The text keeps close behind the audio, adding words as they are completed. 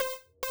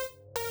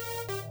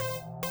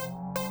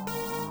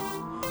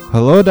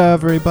Hello to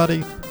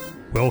everybody.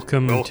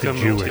 Welcome to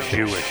Jewish.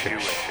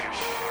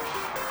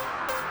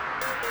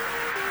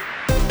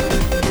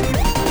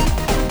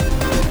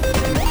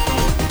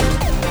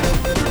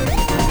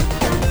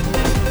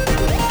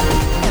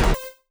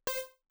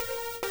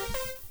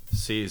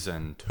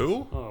 Season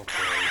 2? Oh,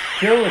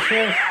 Jewish.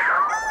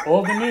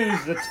 All the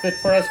news that's fit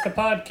for us to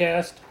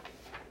podcast.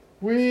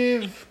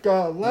 We've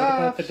got What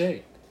about laughs. the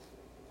date?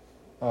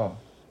 Oh,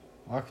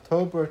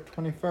 October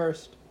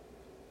 21st,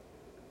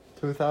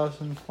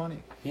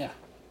 2020. Yeah,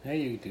 how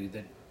you do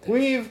that.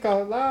 We've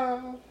got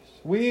laughs.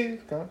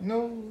 We've got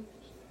news.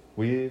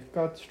 We've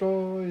got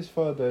stories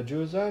for the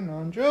Jews and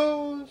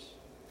non-Jews.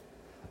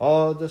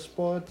 All the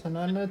sports and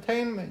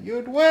entertainment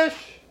you'd wish.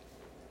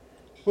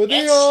 With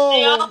It's the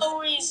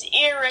always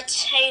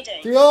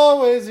irritating the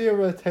always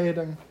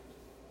irritating.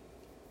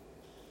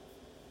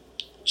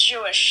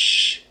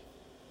 Jewish.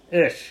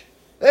 Ish.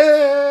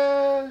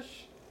 Ish.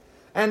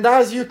 And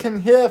as you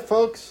can hear,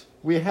 folks,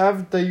 we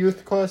have the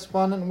youth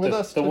correspondent with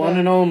us The today. one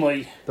and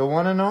only. The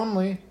one and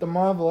only, the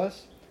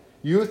marvelous.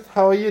 Youth,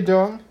 how are you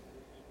doing?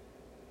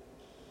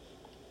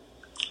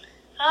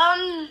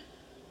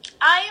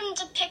 I am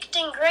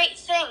depicting great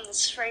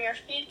things for your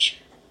future.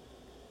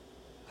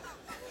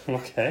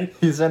 Okay.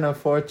 He's in a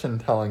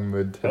fortune-telling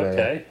mood today.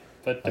 Okay.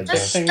 But I The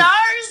guess. depicting...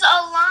 stars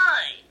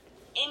align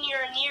in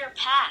your near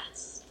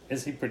past.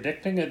 Is he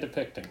predicting or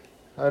depicting?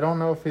 I don't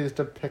know if he's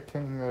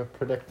depicting or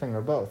predicting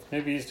or both.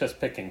 Maybe he's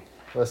just picking.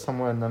 Or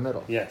somewhere in the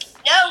middle. Yes.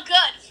 No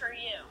good for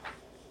you.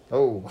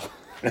 Oh,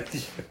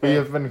 we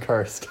have been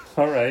cursed.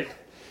 All right.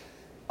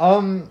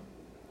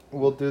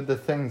 We'll do the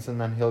things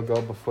and then he'll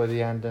go before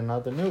the end in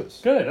other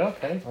news. Good,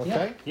 okay.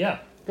 Okay. Yeah.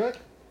 Good.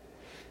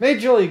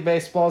 Major League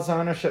Baseball's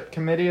ownership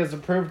committee has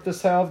approved the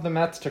sale of the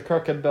Mets to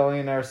crooked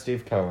billionaire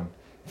Steve Cohen.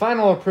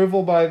 Final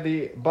approval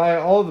by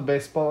all the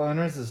baseball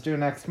owners is due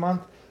next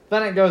month.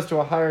 Then it goes to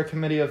a higher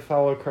committee of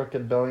fellow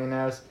crooked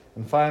billionaires,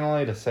 and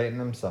finally to Satan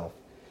himself.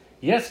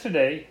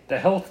 Yesterday, the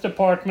health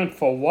department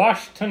for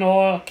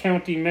Washtenaw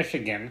County,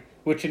 Michigan,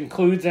 which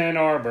includes Ann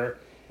Arbor,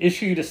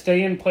 issued a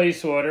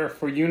stay-in-place order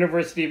for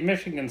University of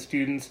Michigan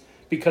students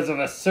because of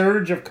a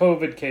surge of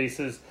COVID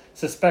cases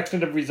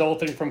suspected of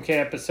resulting from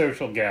campus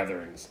social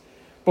gatherings.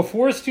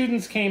 Before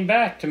students came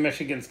back to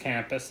Michigan's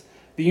campus,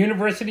 the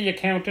university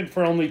accounted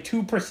for only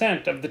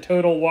 2% of the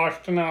total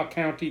Washtenaw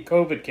County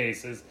COVID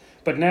cases,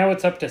 but now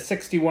it's up to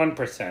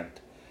 61%.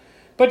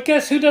 But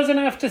guess who doesn't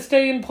have to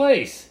stay in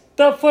place?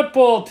 The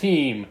football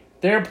team!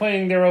 They're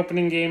playing their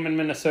opening game in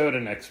Minnesota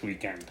next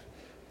weekend.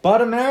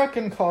 But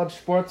American college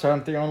sports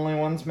aren't the only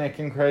ones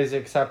making crazy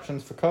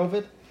exceptions for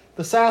COVID.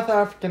 The South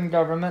African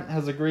government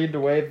has agreed to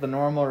waive the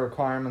normal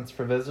requirements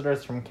for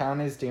visitors from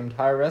counties deemed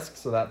high risk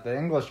so that the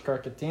English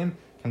cricket team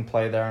can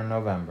play there in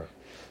November.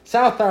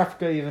 South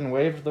Africa even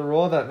waived the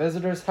rule that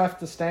visitors have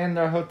to stay in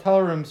their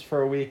hotel rooms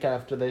for a week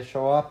after they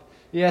show up.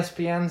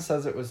 ESPN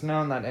says it was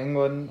known that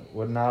England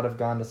would not have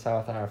gone to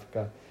South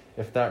Africa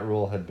if that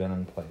rule had been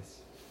in place.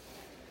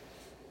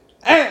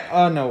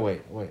 Oh, no,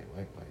 wait.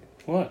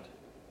 What?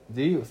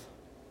 The youth.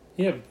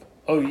 Yeah.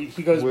 Oh,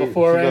 he goes Wait,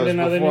 before he and goes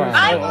another before news?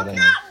 and I Oh, will then-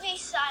 not be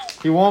silent.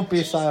 He won't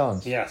be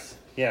silenced. Yes.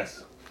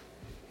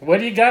 What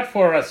do you got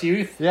for us,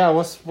 youth? Yeah,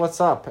 what's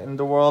up in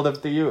the world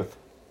of the youth?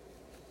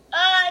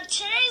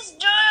 Today's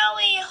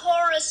daily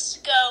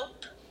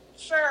horoscope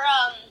for,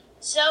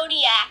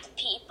 zodiac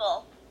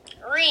people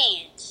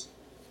reads,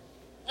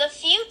 "The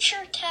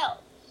future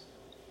tells."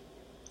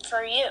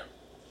 For you.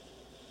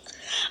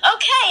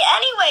 Okay,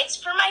 anyways,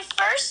 for my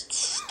first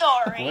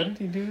story, What did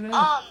he do there?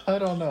 I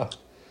don't know.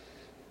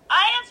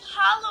 I have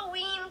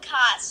Halloween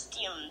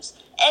costumes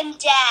and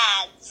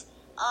dads,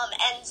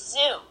 and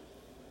Zoom.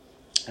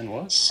 And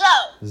what? So,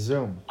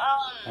 Zoom.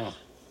 Oh.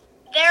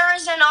 there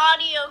is an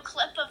audio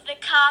clip of the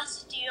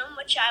costume,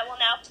 which I will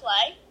now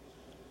play.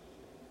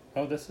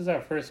 Oh, this is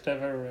our first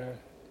ever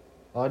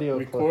Audio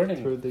recording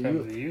clip through the from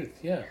youth. the youth.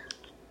 Yeah.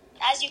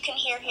 As you can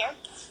hear here.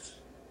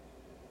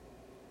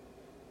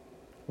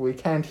 We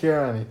can't hear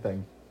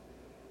anything.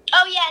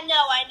 Oh yeah, no,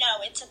 I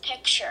know, it's a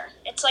picture.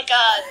 It's like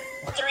a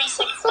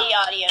 360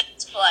 audio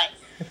display.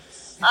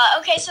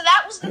 Okay, so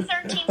that was the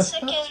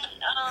 13-second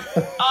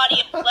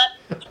audio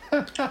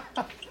clip.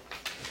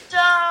 So,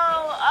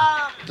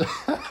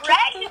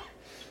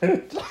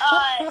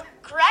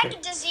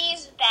 Greg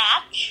Disease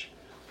Batch,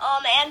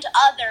 and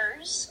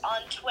others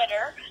on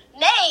Twitter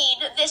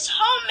made this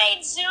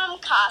homemade Zoom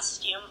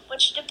costume,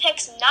 which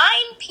depicts 9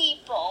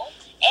 people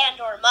and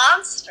or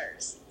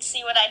monsters.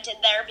 See what I did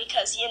there?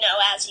 Because,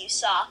 as you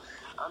saw,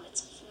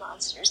 it's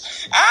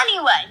monsters.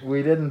 Anyway.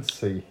 We didn't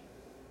see.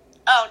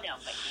 Oh, no,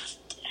 but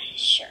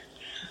sure.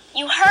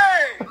 You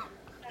heard.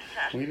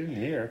 We didn't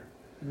hear.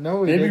 No,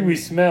 we Maybe didn't. we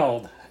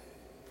smelled.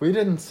 We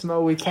didn't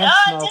smell. We can't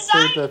smell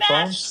Design through the Bash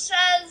phone.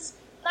 says,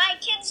 "My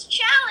kids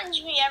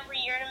challenge me every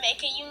year to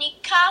make a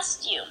unique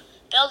costume.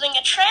 Building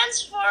a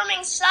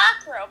transforming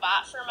sock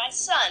robot for my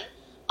son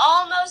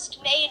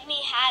almost made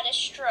me had a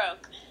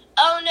stroke.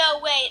 Oh no,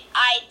 wait,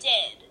 I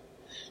did.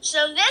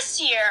 So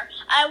this year,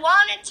 I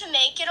wanted to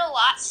make it a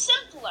lot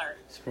simpler.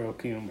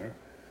 Stroke humor.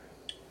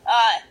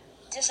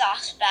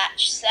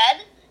 Dispatch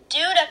said. Due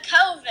to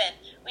COVID,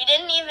 we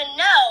didn't even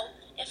know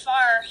if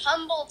our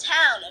humble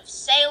town of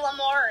Salem,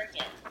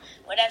 Oregon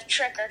would have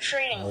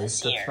trick-or-treating At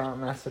this least it's year. not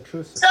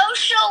Massachusetts.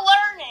 Social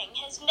learning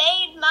has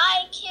made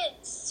my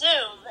kids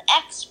Zoom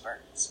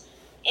experts.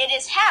 It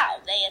is how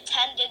they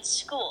attended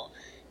school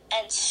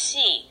and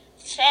see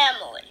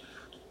family.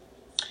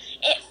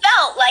 It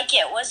felt like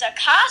it was a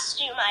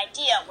costume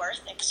idea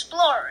worth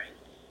exploring,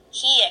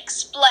 he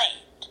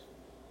explained.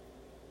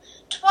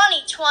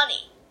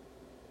 2020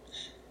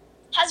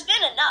 has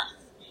been enough.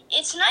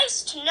 It's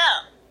nice to know.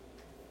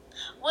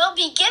 We'll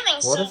be giving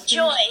What some is he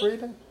joy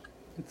reading?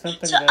 It's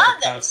something to about a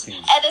others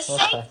costume. at a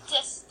safe Okay.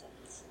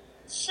 distance.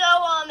 So,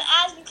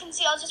 as you can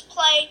see, I'll just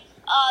play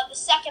the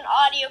second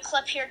audio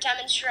clip here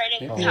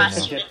demonstrating Maybe the I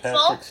costume should in get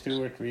full. Patrick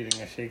Stewart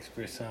reading a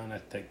Shakespeare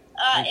sonnet to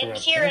And interrupt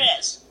here him. it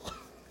is.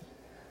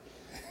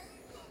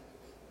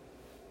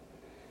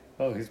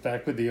 Oh, he's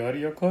back with the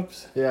audio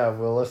clips? Yeah,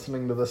 we're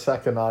listening to the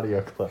second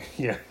audio clip.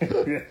 Yeah.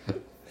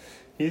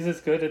 He's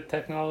as good at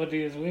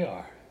technology as we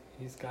are.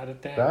 He's got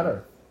it down.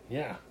 Better.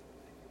 Yeah.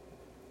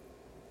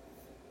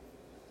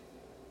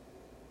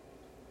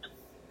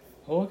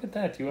 Oh, look at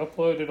that. You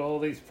uploaded all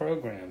these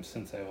programs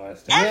since I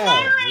last And did. Yeah,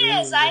 there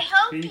it is. I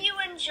hope see? you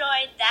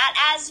enjoyed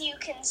that. As you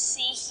can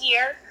see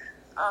here.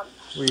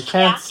 We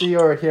can't Yeah. see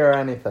or hear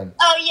anything.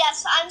 Oh,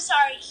 yes, I'm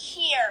sorry,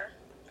 here.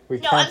 We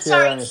No, can't I'm hear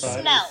sorry,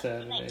 anything. smell.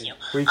 Saturday. Thank you.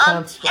 We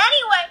can't.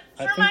 Anyway,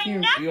 I for think my you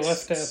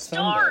next left out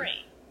Sunday.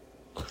 story.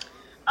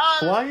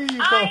 Why are you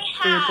I going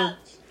have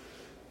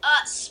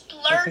I think you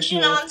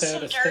splurging on left out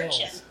some Estelle's.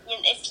 Durgin,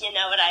 if you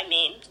know what I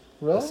mean.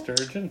 A Really?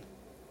 sturgeon?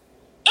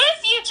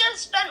 If you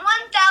just spent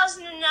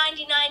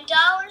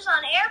 $1,099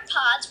 on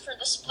AirPods for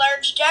the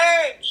Splurge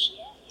Dirge,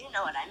 yeah, you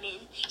know what I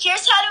mean.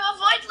 Here's how to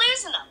avoid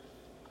losing them.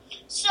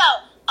 So,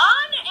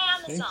 on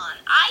Amazon,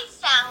 I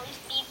found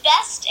the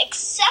best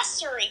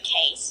accessory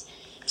case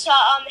to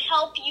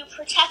help you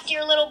protect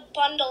your little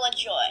bundle of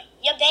joy,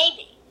 your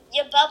baby,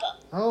 your bubba,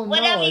 Oh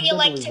whatever no, I you did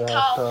like leave to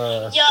that.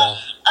 call Estelle.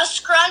 a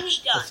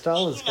scrunch gun.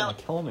 Estelle is you know. gonna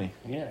kill me.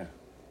 Yeah.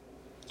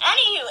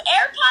 Anywho,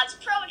 AirPods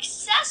Pro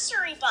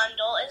accessory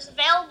bundle is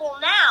available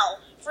now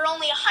for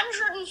only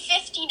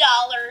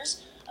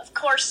 $150, of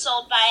course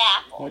sold by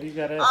Apple. What do you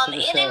got after the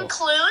It show?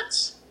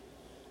 includes.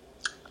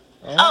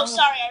 Oh,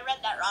 sorry, I read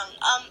that wrong.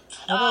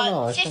 I don't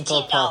know. I think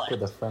I'll talk $15.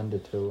 with a friend or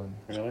two and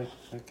Really?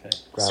 Okay.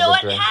 grab So a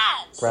it drink.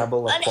 has Grab a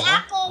an LaCroix.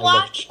 Apple A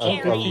Watch La- a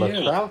Good for you.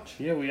 LaCrouch.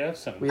 Yeah, we have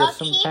some. We have A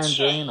some keychain.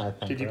 tangerine, I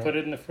think. Did you right? put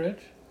it in the fridge?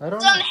 I don't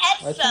Some know. I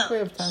think we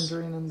headphones. have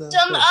tangerine in the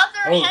Some fridge. other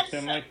Oh, there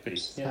headphones. might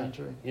be. Yeah.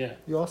 Tangerine. Yeah.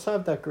 You also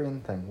have that green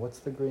thing. What's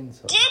the green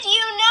soda? Did you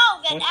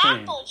know that What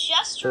green? Apple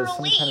just There's some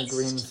released kind of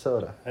green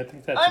soda. I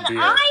think that's an a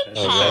beer. iPad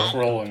That's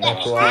rolling. that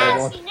That's what I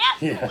has want.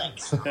 Yeah.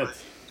 Netflix?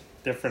 That's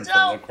different So,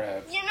 from the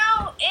crab. you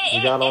know,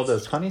 You got all if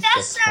those honey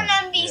sticks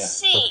Professor from-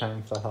 NBC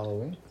Preparing for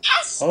Halloween.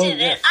 tested Oh, it,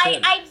 yes,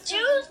 good. I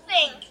do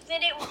think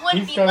that it would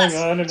He's be going less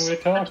on than and we're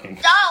talking.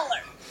 $1.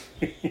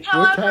 We're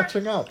However,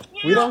 catching up. you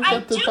We know, don't I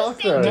get to do talk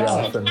think very there's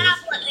often. an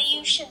tablet that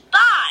you should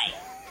buy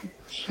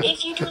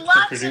if you do The lots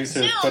of producer's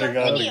Zoom putting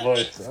on the video.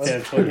 voice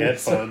canceling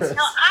headphones.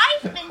 Now,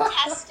 I've been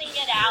testing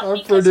it out Our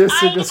because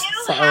producer I just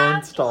do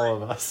silenced have all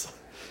one. of us.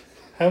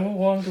 How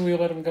long do we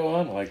let him go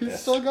on like He's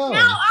this? still going. No,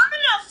 I'm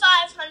gonna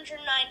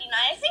 599.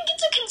 I think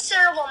it's a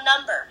considerable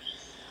number.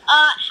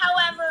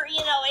 However, you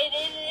know,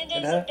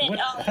 it is a bit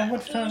how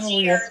much time are we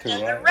easier up to? than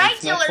the It's not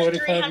regular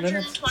 45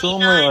 minutes? It's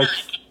only like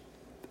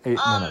 329.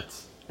 8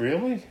 minutes.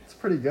 Really? It's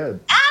pretty good.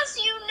 As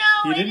you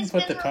know, You it didn't has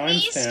put been the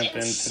released timestamp in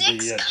into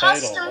 6 the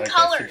title custom like I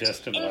colors,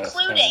 suggested last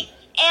including, time.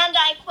 and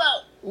I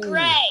quote, Ooh.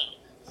 gray,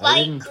 I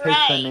light didn't gray,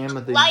 take the name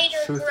of the lighter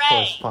truth gray,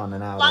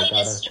 correspondent out. I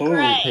lightest gotta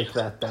gray, take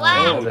that down black,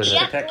 and Oh, edit to it.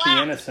 jet protect the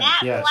black, innocent.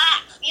 matte Yes.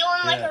 black,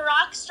 feeling like Yeah. a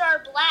rock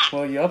star black.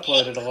 Well, you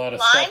uploaded a lot of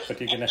Lime stuff, but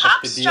you're going to and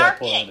have to Popstar de-upload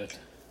Pink. it.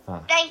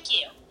 Thank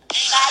you. And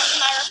that is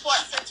my report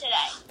for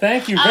today.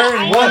 Thank you very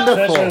I much. know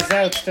That it was was-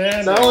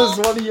 outstanding. That was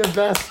one of your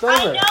best I know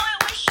ever.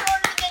 it was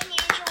shorter than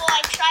usual.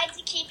 I tried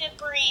to keep it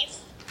brief.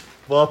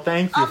 Well,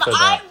 thank you for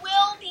I that.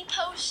 will be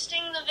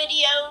posting the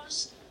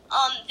videos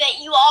that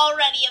you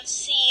already have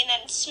seen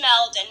and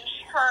smelled and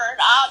heard,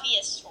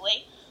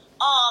 obviously,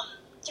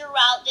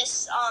 throughout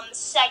this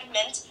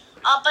segment.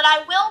 But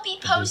I will be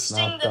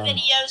posting not the done.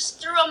 videos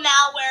through a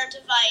malware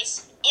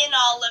device in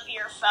all of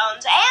your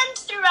phones and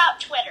throughout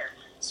Twitter.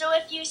 So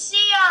if you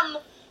see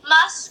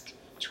Musk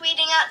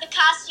tweeting out the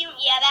costume,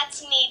 yeah,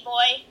 that's me,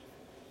 boy.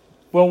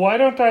 Well, why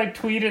don't I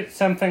tweet it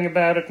something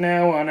about it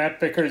now on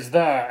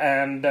 @BickersThe,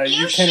 and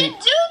You you should can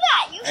do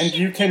that.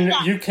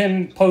 you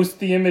can post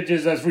the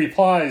images as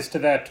replies to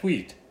that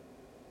tweet.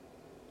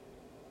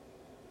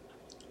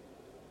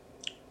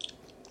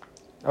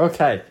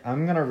 Okay,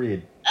 I'm gonna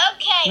read.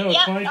 Okay, No, it's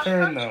yep. my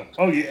turn though.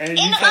 Oh, you In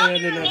say other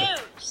it in a-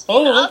 news.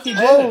 Oh, in look, he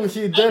other- did Oh, it.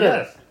 he did it.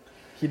 Yes.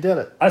 He did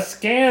it. A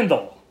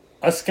scandal.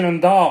 A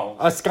scandal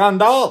A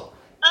scandal.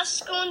 A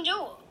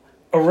scandal.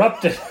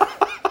 erupted.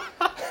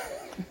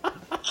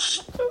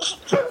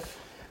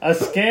 A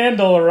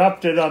scandal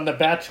erupted on the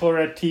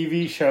Bachelorette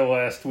TV show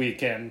last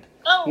weekend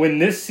Oh. when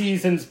this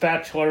season's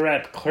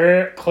Bachelorette,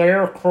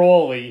 Claire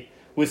Crawley,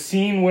 was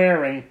seen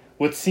wearing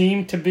what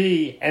seemed to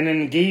be an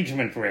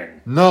engagement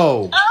ring.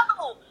 No.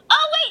 Oh,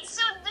 wait,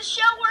 so the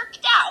show worked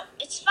out.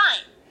 It's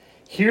fine.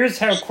 Here's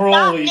how Not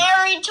Crowley...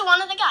 married to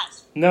one of the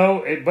guys.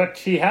 No, but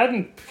she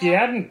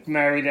hadn't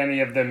married any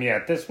of them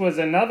yet. This was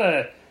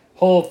another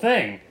whole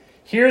thing.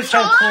 Here's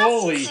how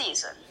Crowley...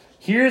 season.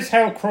 Here's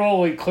how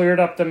Crowley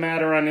cleared up the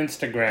matter on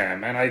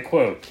Instagram, and I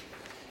quote,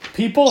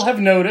 "People have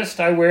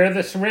noticed I wear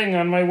this ring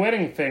on my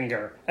wedding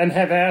finger and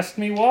have asked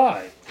me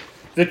why.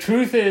 The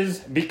truth is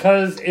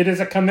because it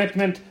is a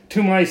commitment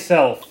to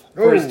myself,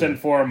 first and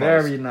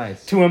foremost. Very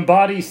nice. To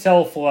embody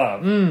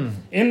self-love.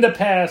 In the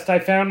past, I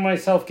found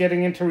myself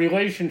getting into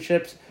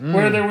relationships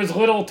where there was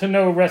little to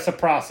no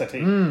reciprocity,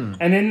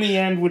 and in the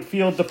end would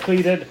feel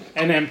depleted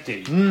and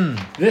empty.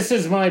 This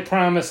is my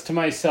promise to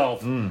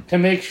myself, to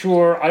make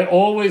sure I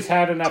always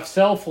had enough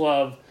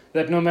self-love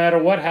that no matter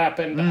what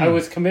happened, I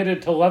was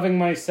committed to loving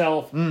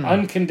myself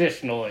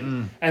unconditionally,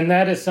 and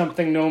that is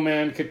something no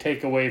man could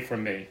take away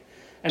from me."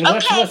 And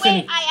let's Okay, listen.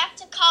 wait, I have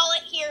to call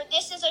it here.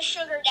 This is a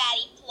sugar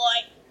daddy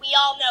ploy. We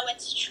all know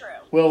it's true.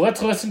 Well,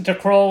 let's listen to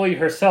Crowley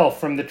herself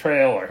from the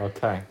trailer.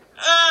 Okay.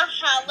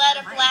 Let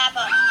her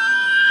blabber.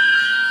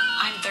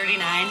 I'm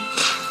 39.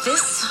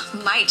 This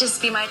might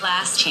just be my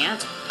last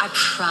chance. I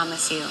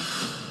promise you.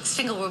 This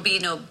finger will be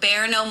no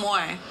bare no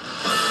more.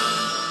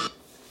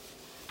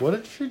 What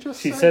did she just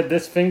She say? said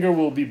this finger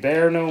will be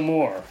bare no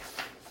more.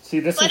 See,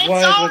 this But is it's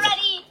why it was...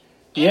 already...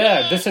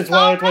 Yeah, this is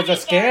why it was a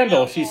already scandal.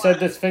 bare no She more. said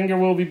this finger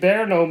will be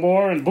bare no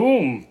more, and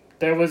boom,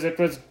 it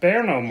was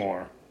bare no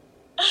more.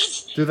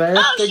 Do they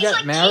have to she's get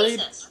like married?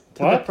 Jesus.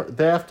 To What?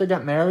 they have to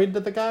get married to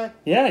the guy?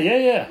 Yeah.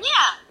 Yeah,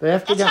 They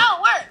have to that's get... how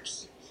it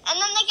works. And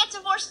then they get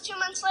divorced 2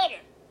 months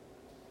later.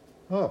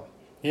 Oh.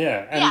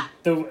 Yeah, and Yeah.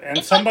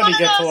 It's somebody like one of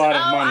gets a those, lot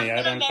of "Oh, money. I'm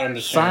I gonna don't marry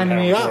understand Sign how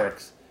me it up.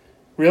 works.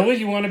 Really?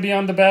 You want to be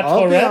on The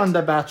I'll be Bachelorette? on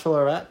The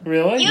Bachelorette.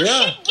 Really? You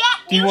Yeah. should get...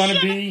 Do you want to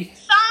should be... find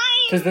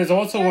Because there's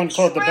also your one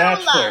called The true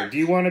Bachelor. love. Do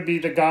you want to be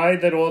the guy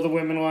that all the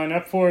women line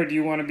up for, or do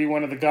you want to be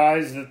one of the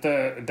guys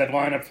that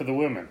line up for the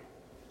women?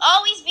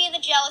 Always be the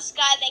jealous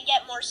guy. They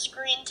get more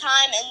screen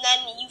time, and then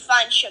you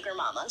find sugar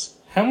mamas.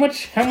 How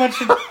much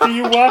do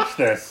you watch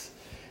this?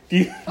 Do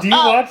you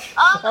watch?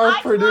 Our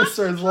I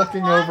producer is watched the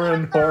looking one over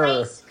in with the horror.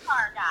 race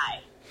car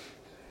guy.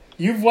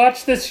 You've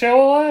watched this show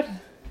a lot?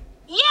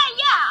 Yeah.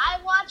 I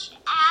watched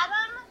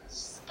Adam,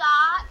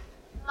 Scott,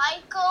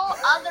 Michael,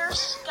 other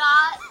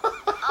Scott,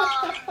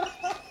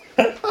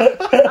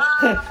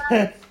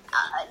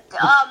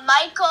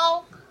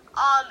 Michael,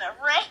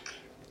 Rick,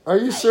 Are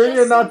you sure guess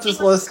you're not he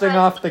just was listing like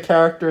off the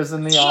characters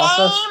in The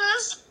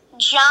Office?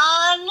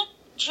 James,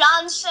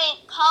 John St.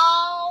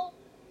 Paul,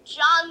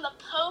 John the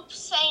Pope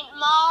St.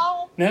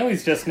 Maul. Now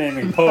he's just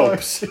naming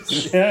popes.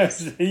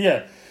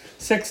 yeah.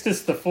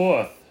 Sixtus the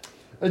Fourth.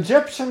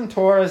 Egyptian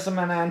tourism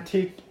and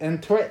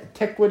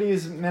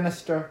antiquities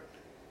minister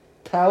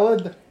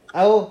Khalid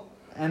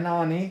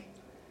El-Anani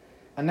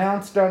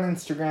announced on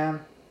Instagram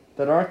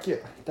that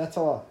that's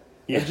a lot.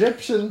 Yeah.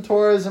 Egyptian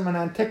tourism and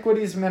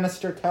antiquities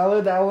minister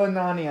Khalid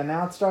El-Anani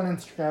announced on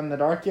Instagram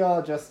that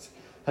archaeologists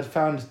had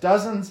found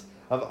dozens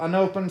of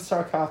unopened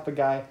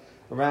sarcophagi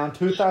around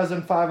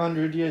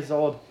 2,500 years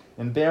old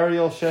in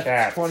burial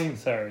shafts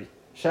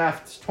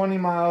 20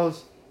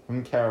 miles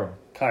from Cairo.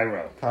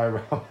 Cairo.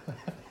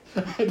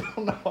 I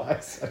don't know why I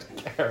said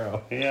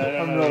Cairo. Yeah, I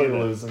don't I'm know really either.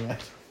 losing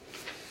it.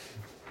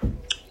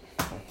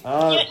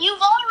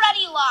 You've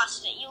already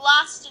lost it. You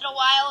lost it a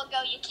while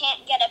ago. You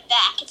can't get it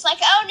back. It's like,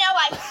 oh no,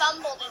 I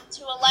fumbled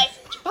into a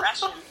life of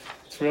depression.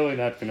 It's really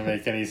not going to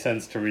make any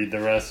sense to read the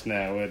rest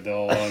now with the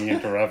long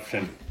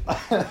interruption.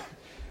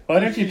 Why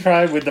don't you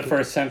try with the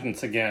first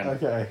sentence again?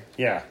 Okay.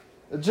 Yeah.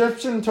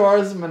 Egyptian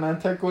tourism and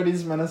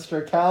antiquities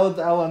minister Khalid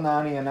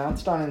El-Anani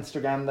announced on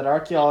Instagram that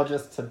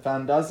archaeologists had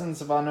found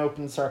dozens of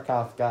unopened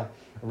sarcophagi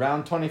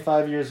around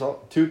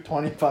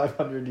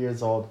 2,500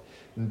 years old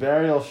in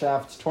burial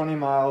shafts 20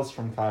 miles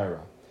from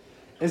Cairo.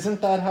 Isn't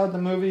that how the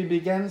movie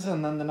begins,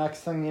 and then the next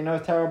thing you know,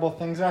 terrible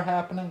things are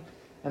happening?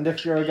 And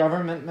if you're a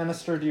government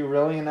minister, do you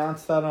really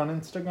announce that on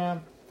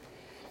Instagram?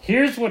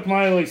 Here's what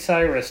Miley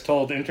Cyrus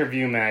told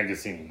Interview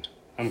magazine.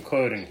 I'm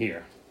quoting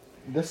here.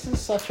 This is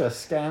such a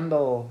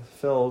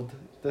scandal-filled...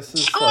 This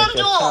is like a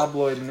Scandal!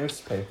 tabloid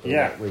newspaper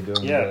that we're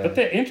doing today. But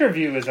The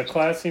Interview is a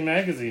classy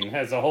magazine,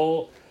 has a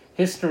whole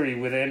history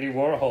with Andy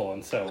Warhol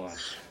and so on.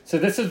 So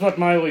this is what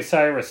Miley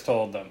Cyrus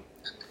told them.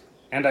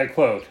 And I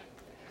quote,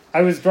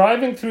 "I was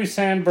driving through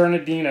San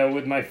Bernardino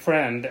with my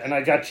friend, and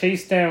I got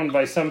chased down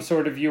by some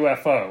sort of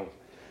UFO.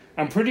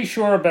 I'm pretty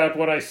sure about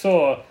what I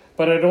saw,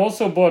 but I'd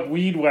also bought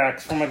weed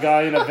wax from a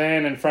guy in a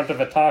van in front of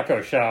a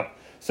taco shop,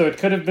 so it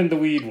could have been the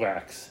weed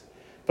wax.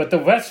 But the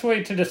best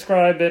way to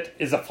describe it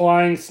is a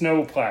flying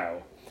snow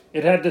plow.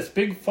 It had this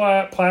big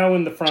plow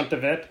in the front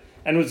of it,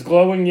 and was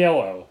glowing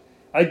yellow.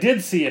 I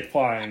did see it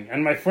flying,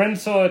 and my friend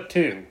saw it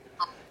too.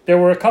 There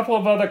were a couple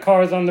of other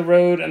cars on the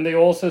road, and they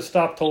also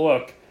stopped to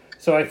look,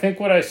 so I think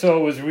what I saw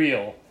was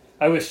real.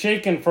 I was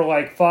shaken for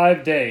like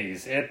 5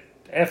 days. It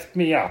effed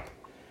me up.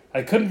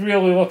 I couldn't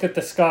really look at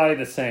the sky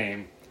the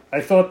same. I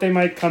thought they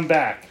might come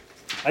back.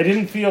 I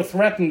didn't feel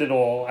threatened at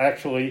all,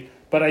 actually,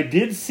 but I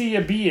did see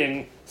a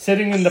being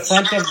sitting in the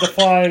front of the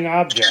flying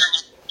object.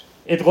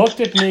 It looked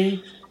at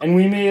me, and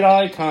we made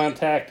eye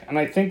contact, and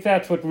I think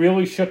that's what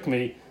really shook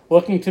me,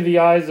 looking to the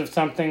eyes of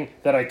something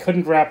that I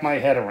couldn't wrap my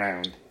head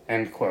around."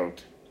 End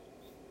quote.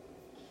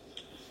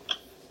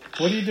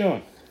 What are you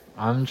doing?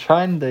 I'm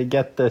trying to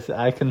get this.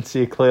 I can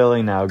see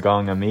clearly now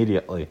going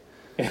immediately.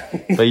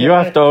 But you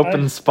have to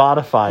open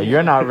Spotify.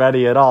 You're not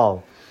ready at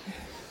all.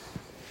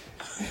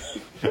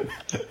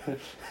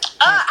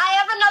 I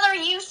have another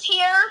youth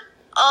here.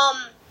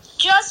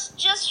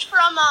 Just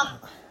from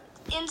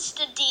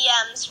Insta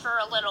DMs for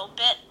a little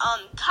bit.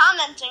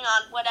 Commenting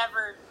on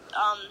whatever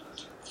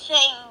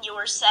thing you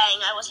were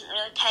saying. I wasn't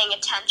really paying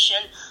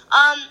attention.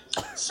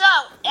 So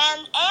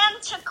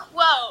and to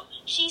quote,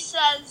 she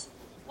says,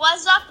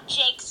 "What's up,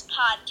 Jake's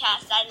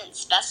podcast?" I didn't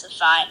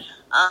specify.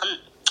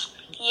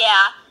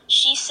 Yeah.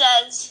 She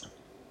says,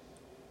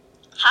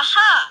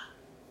 "Haha,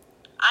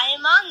 I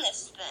am on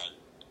this thing.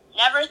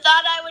 Never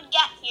thought I would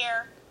get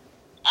here.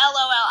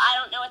 LOL." I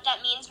don't know what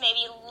that means.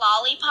 Maybe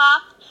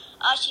lollipop.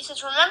 She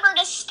says, "Remember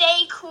to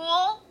stay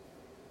cool."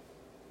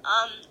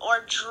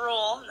 Or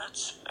drool.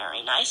 That's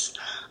very nice.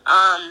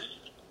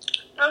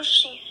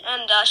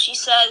 She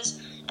says,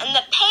 "And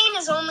the pain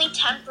is only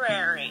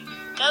temporary.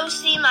 Go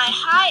see my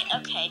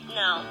Okay,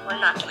 no, we're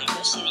not going to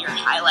go see your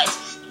highlights.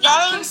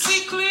 Thanks,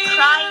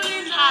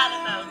 crying cat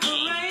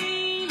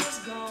emoji.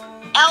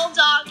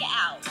 L-Dog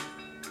out."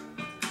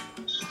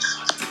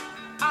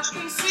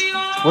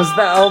 Was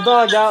the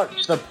L-Dog out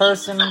the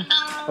person?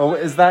 Or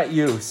is that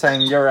you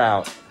saying you're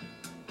out?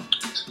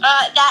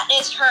 That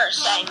is her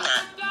saying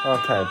that.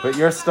 Okay, but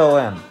you're still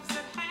in.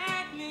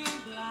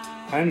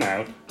 I'm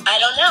out. I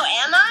don't know,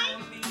 am I?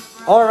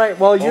 Alright,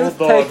 well, you Old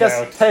dog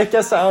out. take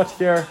us out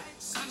here.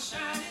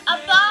 A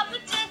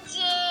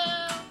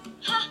baba-da-doo,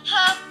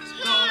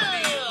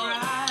 ha-ha-hoo,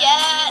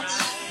 get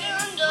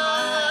tuned.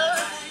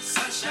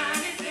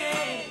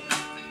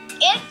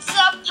 It's a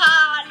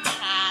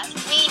podcast,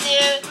 we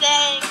do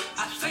things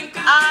I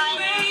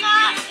will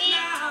not be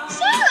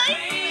silly.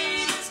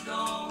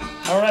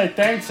 Alright,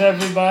 thanks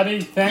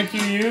everybody. Thank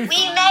you, youth.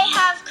 We may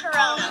have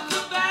corona.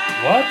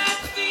 What?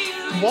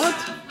 What?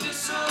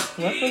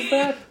 What was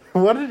that?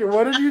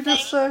 What did you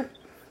just say?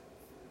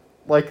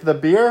 Like the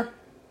beer?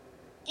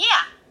 Yeah.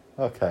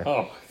 Okay.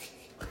 Oh.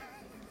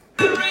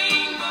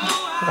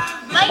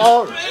 Like,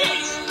 Oh,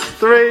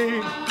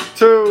 3,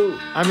 2.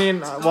 I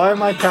mean, why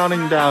am I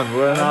counting down?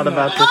 We're not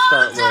about to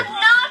start loads of work.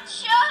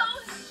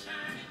 nachos.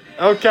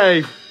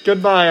 Okay,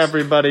 goodbye,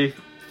 everybody.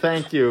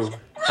 Thank you.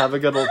 Have a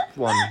good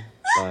one.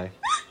 Bye.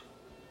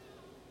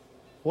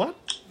 What?